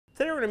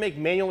Today we're going to make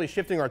manually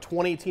shifting our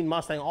 2018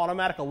 Mustang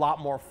Automatic a lot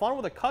more fun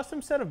with a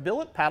custom set of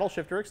billet paddle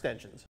shifter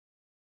extensions.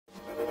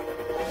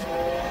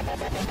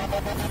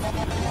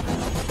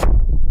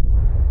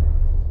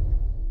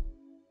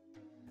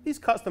 These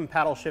custom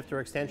paddle shifter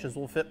extensions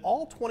will fit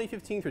all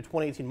 2015 through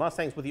 2018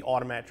 Mustangs with the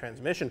automatic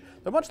transmission.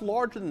 They're much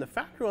larger than the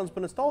factory ones,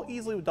 but install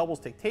easily with double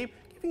stick tape,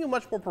 giving you a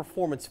much more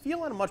performance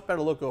feel and a much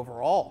better look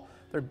overall.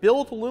 They're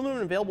billet aluminum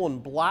and available in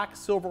black,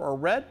 silver, or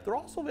red. They're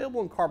also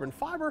available in carbon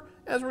fiber.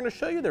 As we're going to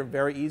show you, they're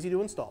very easy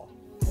to install.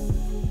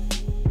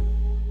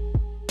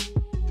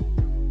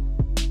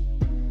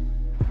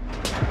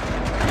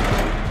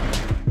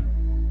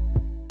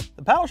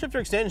 The paddle shifter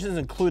extensions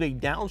include a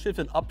downshift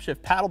and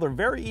upshift paddle. They're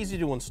very easy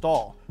to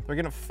install. They're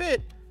going to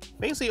fit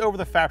basically over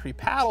the factory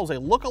paddles. They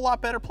look a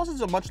lot better, plus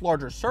it's a much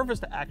larger surface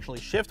to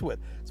actually shift with.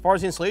 As far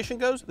as the installation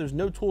goes, there's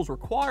no tools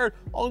required.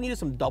 All you need is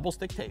some double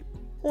stick tape.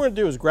 What we're going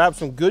to do is grab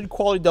some good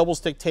quality double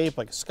stick tape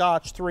like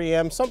Scotch,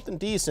 3M, something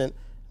decent,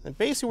 and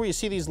basically where you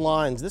see these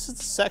lines, this is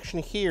the section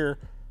here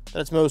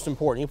that's most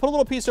important. You put a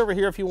little piece over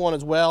here if you want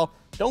as well.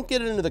 Don't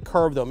get it into the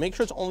curve though. Make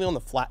sure it's only on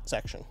the flat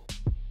section.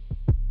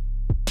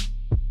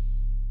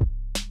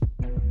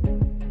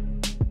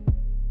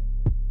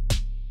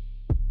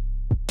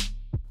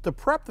 To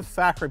prep the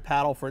factory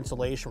paddle for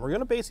installation, we're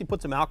going to basically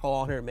put some alcohol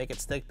on here to make it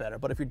stick better.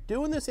 But if you're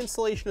doing this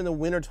installation in the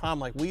winter time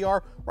like we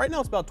are, right now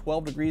it's about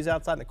 12 degrees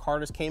outside and the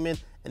car just came in,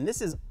 and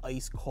this is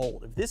ice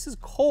cold. If this is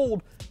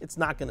cold, it's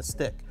not going to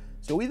stick.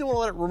 So you either want to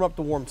let it room up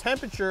to warm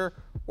temperature,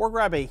 or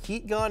grab a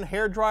heat gun,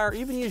 hair dryer,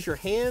 even use your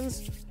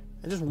hands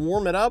and just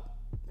warm it up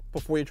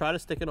before you try to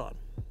stick it on.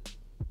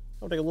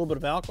 I'll take a little bit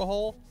of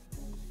alcohol,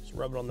 just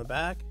rub it on the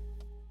back.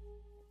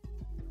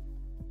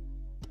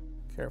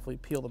 Carefully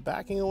peel the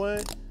backing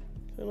away.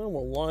 And then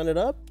we'll line it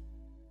up.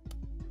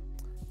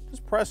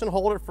 Just press and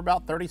hold it for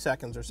about 30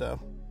 seconds or so.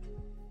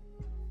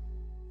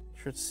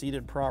 Make sure it's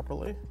seated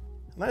properly.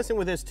 The nice thing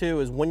with this too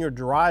is when you're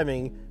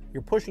driving,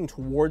 you're pushing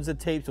towards the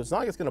tape, so it's not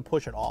like it's going to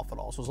push it off at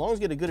all. So as long as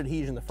you get a good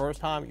adhesion the first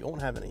time, you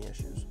won't have any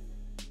issues.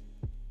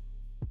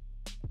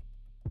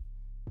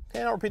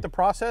 Okay, now repeat the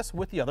process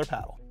with the other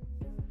paddle.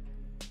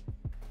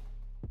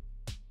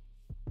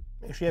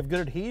 Make sure you have good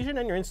adhesion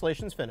and your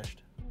installation's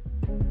finished.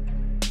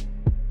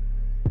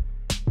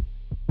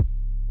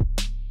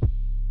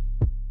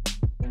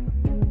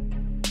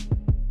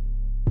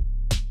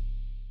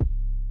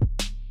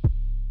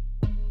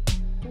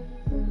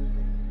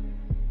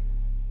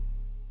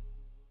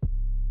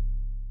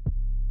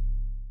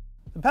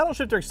 The paddle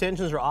shifter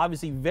extensions are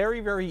obviously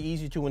very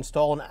easy to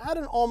install and add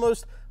an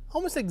almost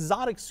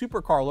exotic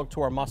supercar look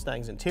to our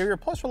Mustang's interior,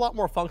 plus they're a lot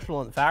more functional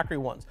than the factory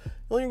ones. The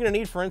only thing you're going to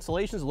need for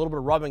installation is a little bit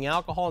of rubbing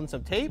alcohol and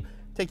some tape.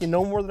 Take you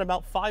no more than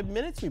about 5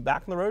 minutes, be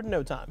back on the road in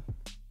no time.